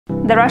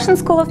The Russian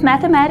School of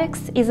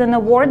Mathematics is an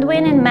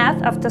award-winning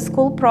math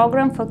after-school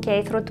program for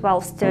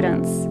K-12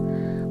 students.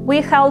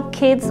 We help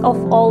kids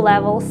of all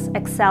levels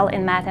excel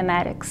in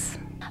mathematics.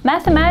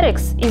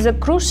 Mathematics is a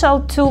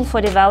crucial tool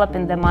for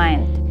developing the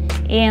mind,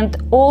 and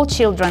all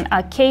children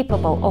are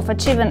capable of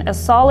achieving a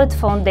solid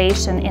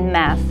foundation in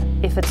math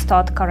if it's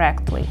taught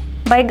correctly.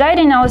 By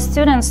guiding our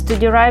students to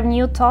derive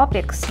new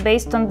topics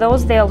based on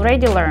those they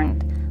already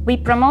learned, we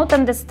promote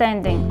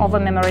understanding over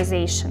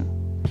memorization.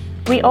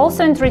 We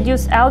also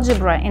introduce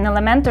algebra in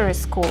elementary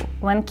school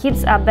when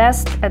kids are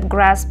best at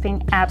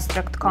grasping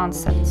abstract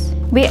concepts.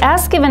 We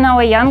ask even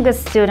our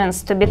youngest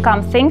students to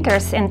become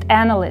thinkers and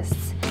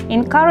analysts,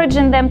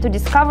 encouraging them to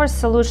discover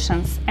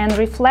solutions and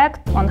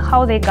reflect on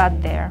how they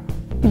got there.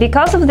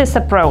 Because of this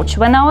approach,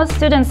 when our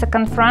students are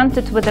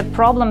confronted with a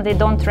problem they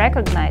don't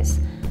recognize,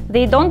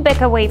 they don't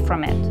back away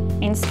from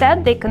it.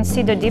 Instead, they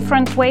consider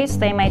different ways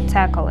they might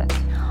tackle it.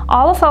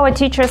 All of our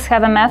teachers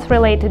have a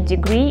math-related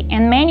degree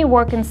and many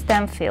work in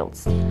STEM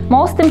fields.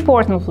 Most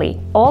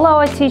importantly, all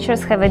our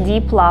teachers have a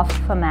deep love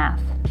for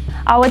math.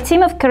 Our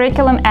team of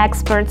curriculum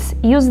experts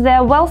use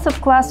their wealth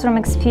of classroom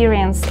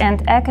experience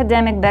and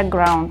academic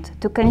background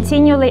to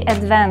continually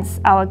advance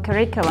our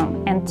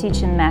curriculum and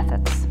teaching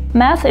methods.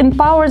 Math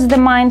empowers the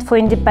mind for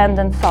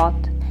independent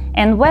thought,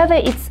 and whether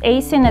it's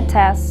acing a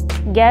test,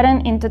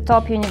 getting into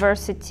top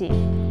university,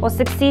 or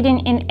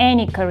succeeding in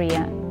any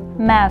career,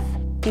 math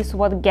is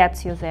what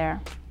gets you there.